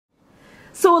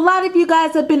So a lot of you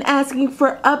guys have been asking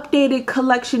for updated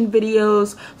collection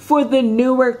videos for the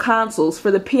newer consoles,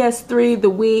 for the PS3, the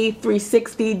Wii,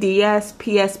 360, DS,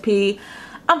 PSP.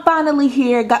 I'm finally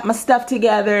here, got my stuff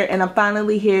together, and I'm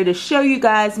finally here to show you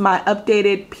guys my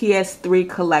updated PS3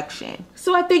 collection.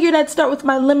 So I figured I'd start with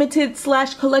my limited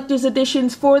 / collector's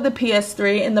editions for the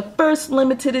PS3, and the first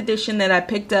limited edition that I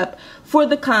picked up for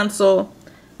the console,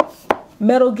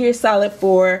 Metal Gear Solid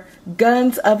 4,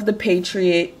 Guns of the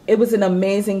Patriot. It was an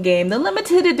amazing game. The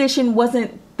limited edition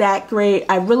wasn't that great.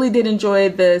 I really did enjoy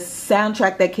the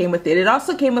soundtrack that came with it. It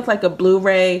also came with like a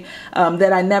Blu-ray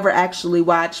that I never actually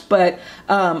watched, but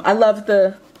I love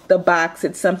the box.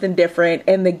 It's something different,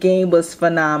 and the game was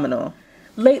phenomenal.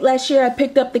 Late last year, I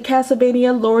picked up the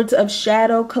Castlevania Lords of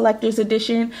Shadow Collector's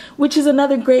Edition, which is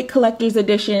another great collector's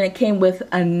edition. It came with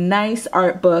a nice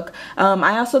art book.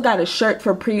 I also got a shirt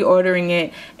for pre-ordering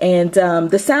it, and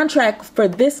the soundtrack for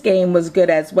this game was good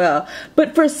as well.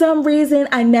 But for some reason,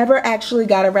 I never actually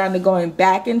got around to going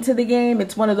back into the game.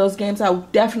 It's one of those games I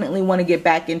definitely want to get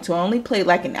back into. I only played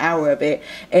like an hour of it,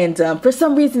 and for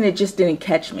some reason, it just didn't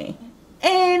catch me.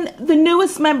 And the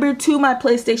newest member to my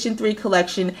PlayStation 3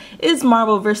 collection is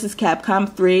Marvel vs. Capcom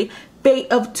 3, Fate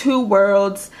of Two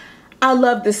Worlds. I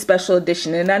love this special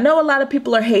edition, and I know a lot of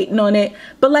people are hating on it,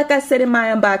 but like I said in my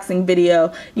unboxing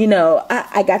video, you know,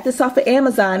 I got this off of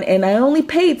Amazon, and I only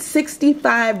paid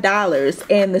 $65,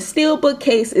 and the steelbook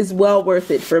case is well worth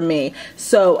it for me.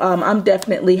 So I'm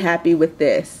definitely happy with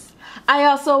this. I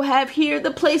also have here the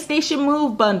PlayStation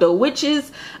Move bundle, which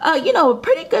is, you know, a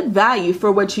pretty good value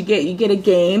for what you get. You get a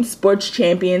game, Sports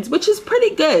Champions, which is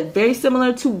pretty good. Very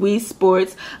similar to Wii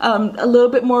Sports, a little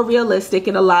bit more realistic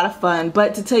and a lot of fun.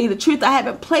 But to tell you the truth, I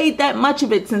haven't played that much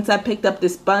of it since I picked up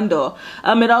this bundle.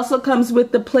 It also comes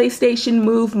with the PlayStation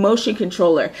Move motion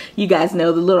controller. You guys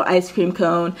know, the little ice cream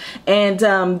cone. And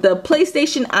the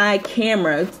PlayStation Eye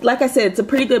camera. Like I said, it's a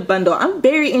pretty good bundle. I'm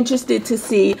very interested to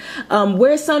see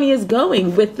where Sony is going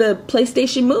with the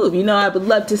PlayStation Move. You know, I would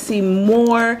love to see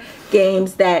more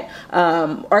games that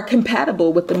are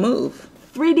compatible with the Move.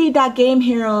 3D Game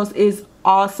Heroes is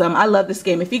awesome. I love this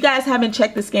game. If you guys haven't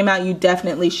checked this game out, you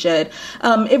definitely should.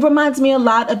 It reminds me a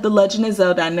lot of The Legend of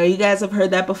Zelda. I know you guys have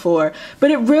heard that before, but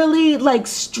it really like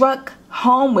struck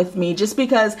home with me just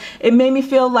because it made me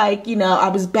feel like, you know, I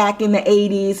was back in the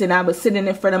 80s and I was sitting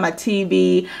in front of my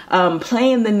TV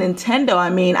playing the Nintendo. I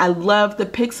mean, I love the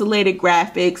pixelated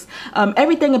graphics.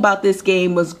 Everything about this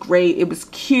game was great. It was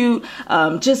cute,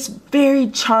 just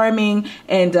very charming,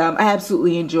 and I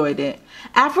absolutely enjoyed it.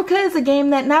 Africa is a game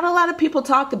that not a lot of people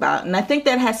talk about, and I think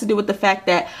that has to do with the fact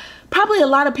that probably a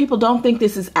lot of people don't think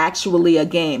this is actually a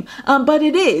game, but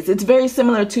it is. It's very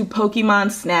similar to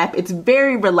Pokemon Snap. It's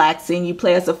very relaxing. You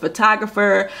play as a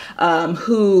photographer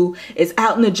who is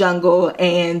out in the jungle,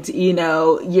 and you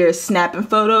know, you're snapping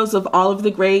photos of all of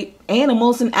the great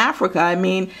animals in Africa. I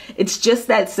mean, it's just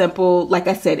that simple. Like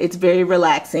I said, it's very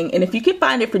relaxing, and if you can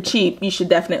find it for cheap, you should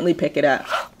definitely pick it up.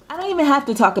 I don't even have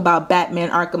to talk about Batman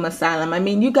Arkham Asylum. I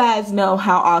mean, you guys know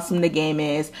how awesome the game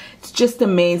is. It's just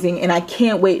amazing, and I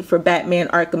can't wait for Batman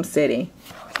Arkham City.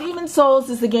 Demon's Souls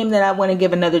is the game that I want to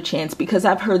give another chance because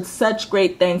I've heard such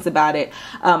great things about it.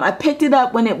 I picked it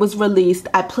up when it was released.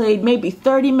 I played maybe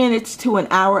 30 minutes to an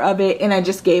hour of it, and I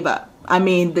just gave up. I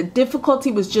mean, the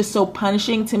difficulty was just so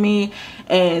punishing to me,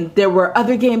 and there were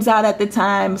other games out at the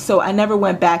time, so I never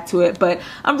went back to it. But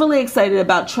I'm really excited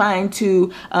about trying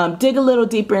to dig a little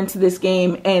deeper into this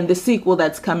game and the sequel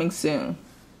that's coming soon.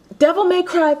 Devil May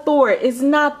Cry 4 is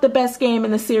not the best game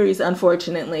in the series,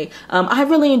 unfortunately. I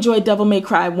really enjoyed Devil May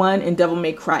Cry 1 and Devil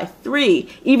May Cry 3,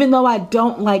 even though I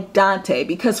don't like Dante,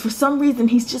 because for some reason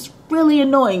he's just really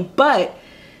annoying. But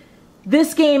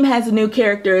this game has a new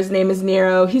character. His name is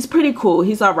Nero. He's pretty cool.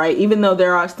 He's alright, even though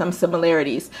there are some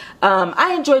similarities.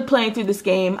 I enjoyed playing through this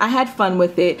game. I had fun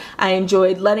with it. I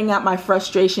enjoyed letting out my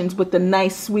frustrations with the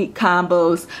nice, sweet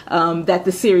combos that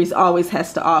the series always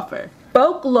has to offer.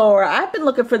 Folklore. I've been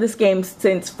looking for this game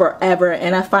since forever,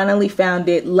 and I finally found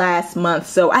it last month.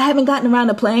 So I haven't gotten around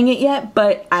to playing it yet,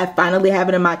 but I finally have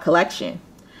it in my collection.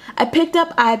 I picked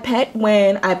up iPet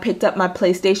when I picked up my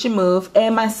PlayStation Move,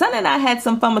 and my son and I had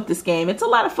some fun with this game. It's a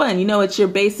lot of fun. You know, it's your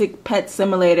basic pet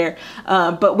simulator,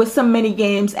 but with some mini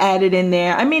games added in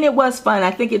there. I mean, it was fun.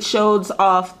 I think it shows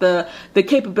off the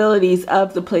capabilities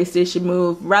of the PlayStation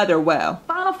Move rather well.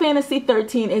 Final Fantasy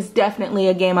 13 is definitely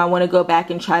a game I want to go back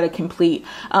and try to complete.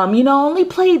 You know, I only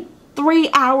played 3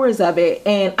 hours of it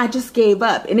and I just gave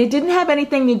up, and it didn't have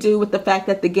anything to do with the fact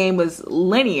that the game was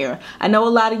linear. I know a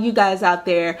lot of you guys out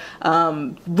there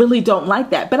really don't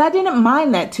like that, but I didn't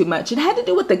mind that too much. It had to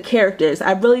do with the characters.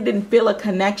 I really didn't feel a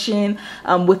connection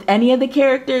with any of the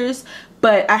characters,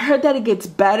 but I heard that it gets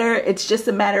better. It's just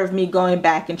a matter of me going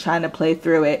back and trying to play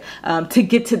through it to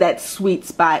get to that sweet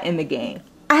spot in the game.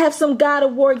 I have some God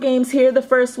of War games here. The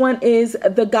first one is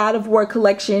the God of War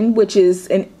Collection, which is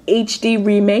an HD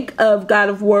remake of God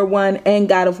of War 1 and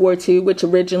God of War 2, which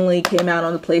originally came out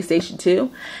on the PlayStation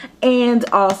 2. And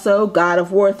also God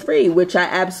of War 3, which I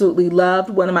absolutely loved.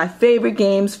 One of my favorite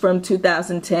games from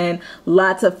 2010.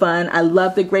 Lots of fun. I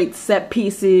love the great set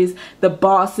pieces, the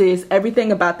bosses, everything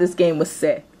about this game was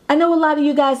sick. I know a lot of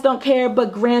you guys don't care,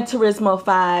 but Gran Turismo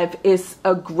 5 is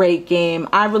a great game.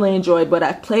 I really enjoyed what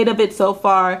I've played of it so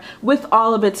far. With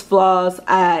all of its flaws,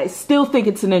 I still think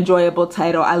it's an enjoyable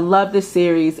title. I love the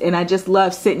series, and I just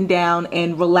love sitting down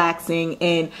and relaxing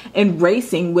and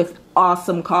racing with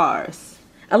awesome cars.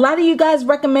 A lot of you guys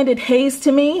recommended Haze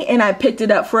to me, and I picked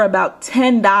it up for about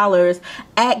 $10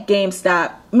 at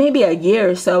GameStop maybe a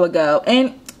year or so ago,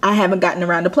 and I haven't gotten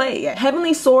around to play it yet.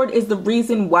 Heavenly Sword is the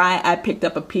reason why I picked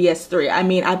up a PS3. I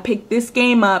mean, I picked this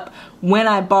game up when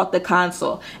I bought the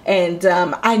console, and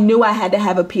I knew I had to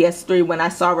have a PS3 when I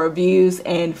saw reviews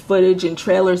and footage and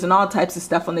trailers and all types of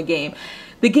stuff on the game.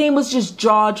 The game was just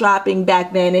jaw-dropping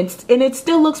back then, and it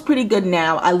still looks pretty good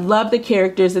now. I love the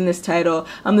characters in this title.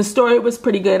 The story was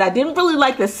pretty good. I didn't really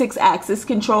like the 6-axis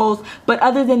controls, but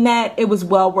other than that, it was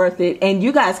well worth it. And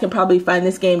you guys can probably find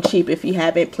this game cheap if you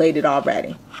haven't played it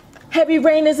already. Heavy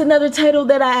Rain is another title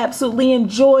that I absolutely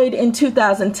enjoyed in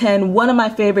 2010. One of my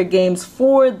favorite games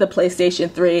for the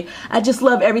PlayStation 3. I just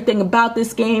love everything about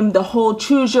this game. The whole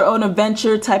choose your own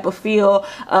adventure type of feel.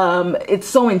 It's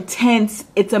so intense.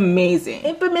 It's amazing.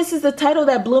 Infamous is the title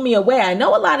that blew me away. I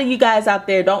know a lot of you guys out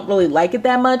there don't really like it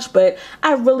that much, but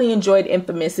I really enjoyed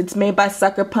Infamous. It's made by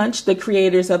Sucker Punch, the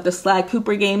creators of the Sly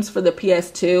Cooper games for the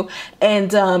PS2.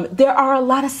 And there are a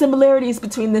lot of similarities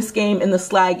between this game and the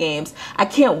Sly games. I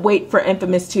can't wait for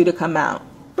Infamous 2 to come out.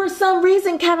 For some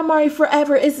reason, Katamari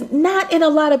Forever is not in a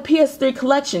lot of PS3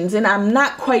 collections, and I'm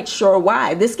not quite sure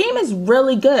why. This game is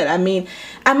really good. I mean,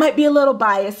 I might be a little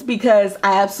biased because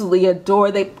I absolutely adore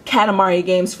the Katamari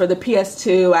games for the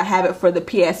PS2. I have it for the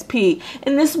PSP,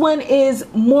 and this one is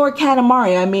more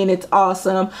Katamari. I mean, it's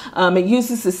awesome. It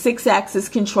uses the 6-axis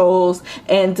controls,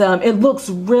 and it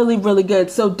looks really, really good.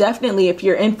 So definitely, if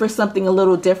you're in for something a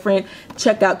little different,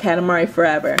 check out Katamari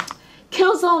Forever.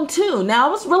 Killzone 2. Now,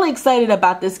 I was really excited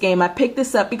about this game. I picked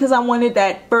this up because I wanted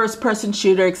that first-person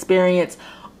shooter experience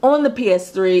on the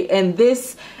PS3, and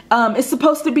this is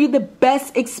supposed to be the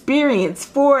best experience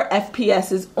for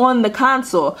FPSs on the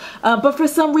console. But for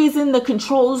some reason, the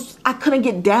controls, I couldn't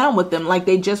get down with them. Like,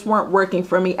 they just weren't working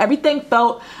for me. Everything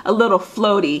felt a little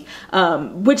floaty,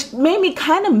 which made me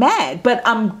kind of mad. But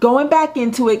I'm going back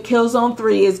into it. Killzone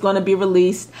 3 is going to be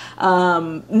released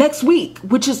next week,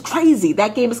 which is crazy.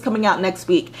 That game is coming out next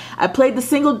week. I played the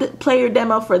single-player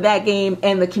demo for that game,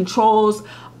 and the controls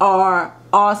are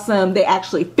awesome. They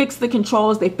actually fixed the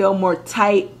controls. They feel more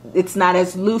tight. It's not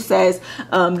as loose as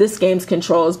this game's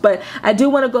controls, but I do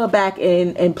want to go back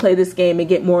and play this game and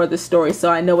get more of the story so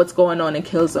I know what's going on in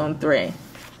Killzone 3.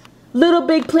 Little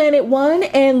Big Planet 1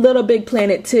 and Little Big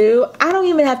Planet 2. I don't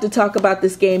even have to talk about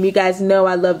this game. You guys know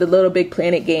I love the Little Big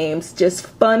Planet games. Just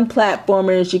fun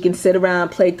platformers. You can sit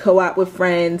around, play co-op with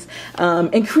friends,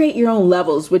 and create your own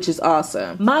levels, which is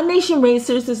awesome. Mod Nation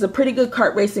Racers is a pretty good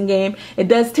kart racing game. It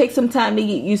does take some time to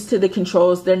get used to the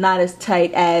controls. They're not as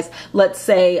tight as, let's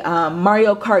say,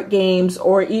 Mario Kart games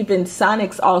or even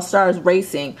Sonic's All-Stars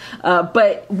Racing.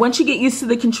 But once you get used to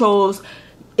the controls,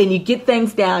 and you get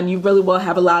things down, you really will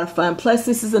have a lot of fun. Plus,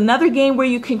 this is another game where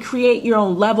you can create your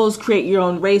own levels, create your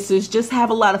own races, just have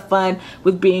a lot of fun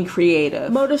with being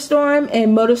creative. MotorStorm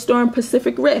and MotorStorm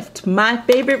Pacific Rift, my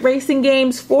favorite racing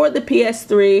games for the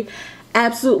PS3.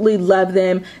 Absolutely love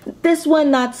them. This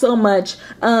one, not so much.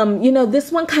 You know, this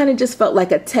one kind of just felt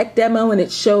like a tech demo, and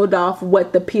it showed off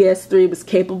what the PS3 was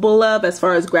capable of as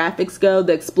far as graphics go,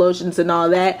 the explosions and all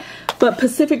that. But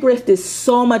Pacific Rift is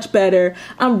so much better.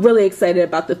 I'm really excited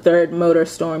about the third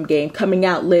MotorStorm game coming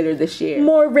out later this year.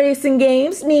 More racing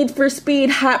games. Need for Speed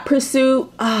Hot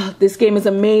Pursuit. Oh, this game is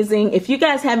amazing. If you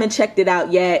guys haven't checked it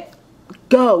out yet,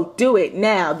 go do it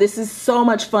now. This is so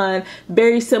much fun.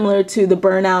 Very similar to the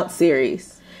Burnout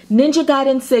series. Ninja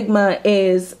Gaiden Sigma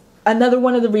is another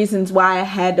one of the reasons why I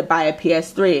had to buy a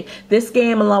PS3. This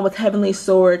game, along with Heavenly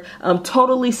Sword,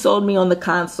 totally sold me on the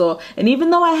console. And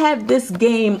even though I have this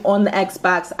game on the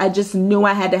Xbox, I just knew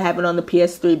I had to have it on the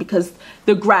PS3 because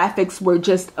the graphics were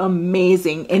just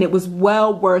amazing, and it was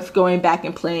well worth going back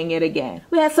and playing it again.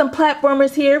 We had some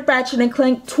platformers here, Ratchet &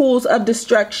 Clank Tools of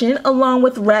Destruction, along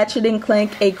with Ratchet &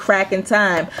 Clank A Crack in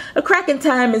Time. A Crack in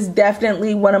Time is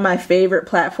definitely one of my favorite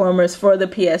platformers for the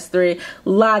PS3.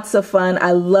 Lots of fun.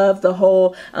 I love love the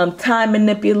whole time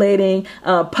manipulating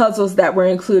puzzles that were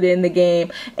included in the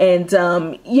game. And,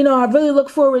 you know, I really look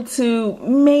forward to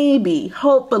maybe,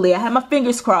 hopefully, I have my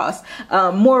fingers crossed,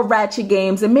 more Ratchet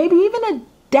games and maybe even a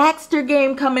Daxter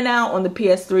game coming out on the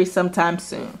PS3 sometime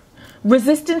soon.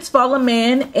 Resistance Fallen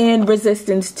Man and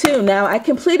Resistance 2. Now, I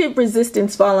completed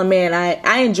Resistance Fallen Man.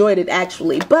 I enjoyed it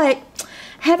actually, but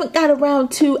haven't got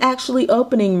around to actually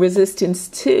opening Resistance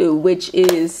 2, which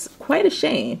is quite a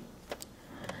shame.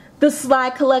 The Sly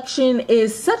collection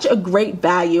is such a great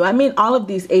value. I mean, all of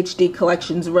these HD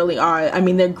collections really are. I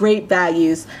mean, they're great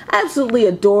values. I absolutely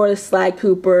adore Sly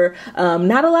Cooper.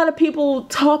 Not a lot of people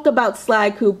talk about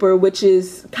Sly Cooper, which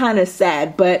is kind of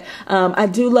sad, but I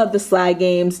do love the Sly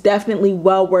games. Definitely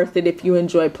well worth it if you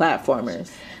enjoy platformers.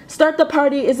 Start the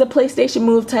Party is a PlayStation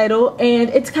Move title, and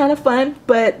it's kind of fun,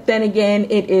 but then again,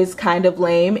 it is kind of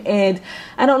lame, and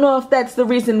I don't know if that's the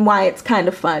reason why it's kind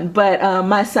of fun, but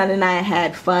my son and I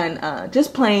had fun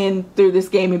just playing through this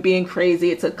game and being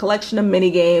crazy. It's a collection of mini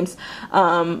games.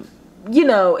 You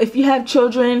know, if you have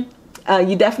children,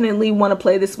 you definitely want to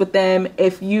play this with them.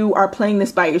 If you are playing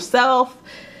this by yourself,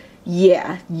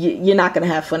 yeah, you're not going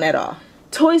to have fun at all.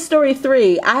 Toy Story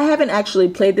 3. I haven't actually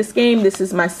played this game. This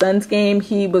is my son's game.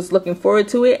 He was looking forward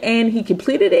to it and he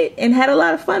completed it and had a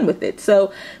lot of fun with it.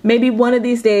 So maybe one of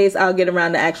these days I'll get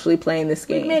around to actually playing this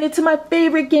game. We made it to my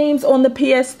favorite games on the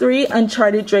PS3,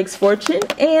 Uncharted Drake's Fortune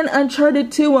and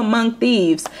Uncharted 2 Among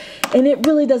Thieves. And it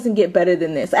really doesn't get better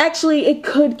than this. Actually, it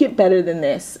could get better than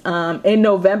this in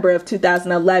November of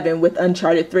 2011 with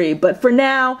Uncharted 3. But for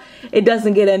now, it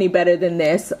doesn't get any better than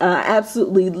this.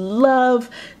 Absolutely love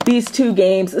these two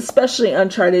games, especially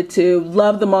Uncharted 2.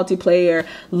 Love the multiplayer.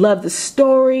 Love the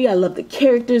story. I love the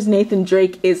characters. Nathan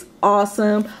Drake is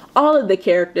awesome. All of the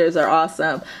characters are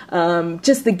awesome.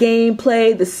 Just the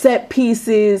gameplay, the set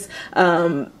pieces,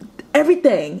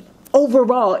 everything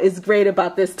overall is great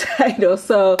about this title,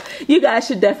 so you guys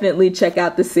should definitely check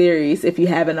out the series if you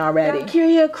haven't already.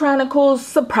 Valkyria Chronicles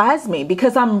surprised me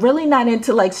because I'm really not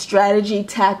into like strategy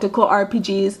tactical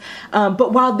RPGs,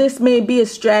 but while this may be a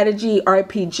strategy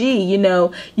RPG, you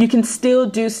know, you can still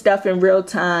do stuff in real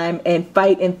time and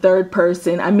fight in third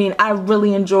person. I mean, I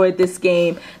really enjoyed this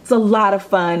game. It's a lot of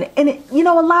fun, and it, you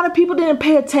know, a lot of people didn't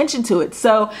pay attention to it,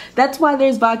 so that's why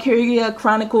there's Valkyria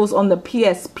Chronicles on the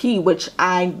PSP, which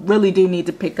I really do need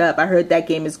to pick up. I heard that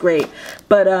game is great.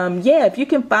 But yeah, if you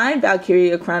can find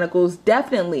Valkyria Chronicles,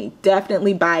 definitely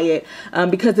buy it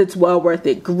because it's well worth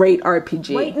it. Great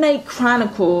RPG. White Knight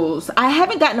Chronicles. I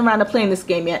haven't gotten around to playing this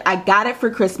game yet. I got it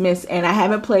for Christmas and I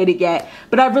haven't played it yet,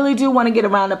 but I really do want to get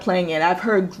around to playing it. I've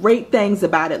heard great things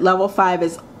about it. Level 5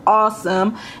 is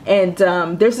awesome, and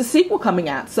there's a sequel coming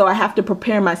out, so I have to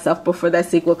prepare myself before that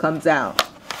sequel comes out.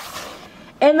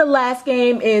 And the last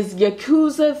game is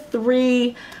Yakuza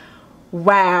 3.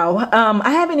 Wow.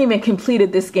 I haven't even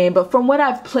completed this game, but from what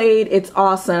I've played, it's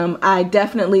awesome.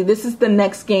 This is the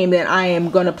next game that I am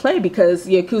going to play because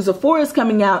Yakuza 4 is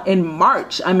coming out in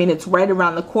March. I mean, it's right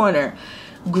around the corner.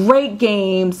 Great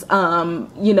games,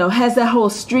 you know, has that whole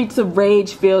Streets of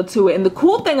Rage feel to it. And the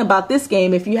cool thing about this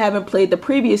game, if you haven't played the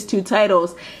previous two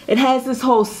titles, it has this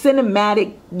whole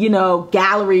cinematic, you know,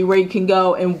 gallery where you can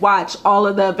go and watch all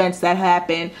of the events that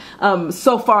happen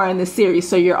so far in the series,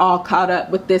 so you're all caught up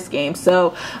with this game.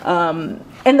 So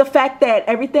and the fact that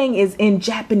everything is in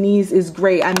Japanese is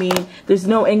great. I mean, there's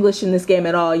no English in this game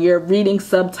at all. You're reading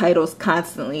subtitles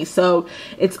constantly, so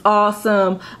it's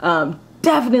awesome.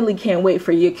 Definitely can't wait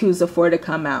for Yakuza 4 to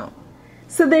come out.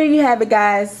 So there you have it,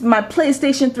 guys. My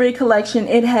PlayStation 3 collection,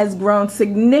 it has grown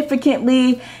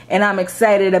significantly, and I'm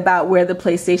excited about where the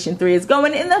PlayStation 3 is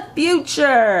going in the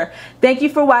future. Thank you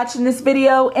for watching this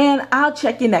video, and I'll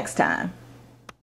check you next time.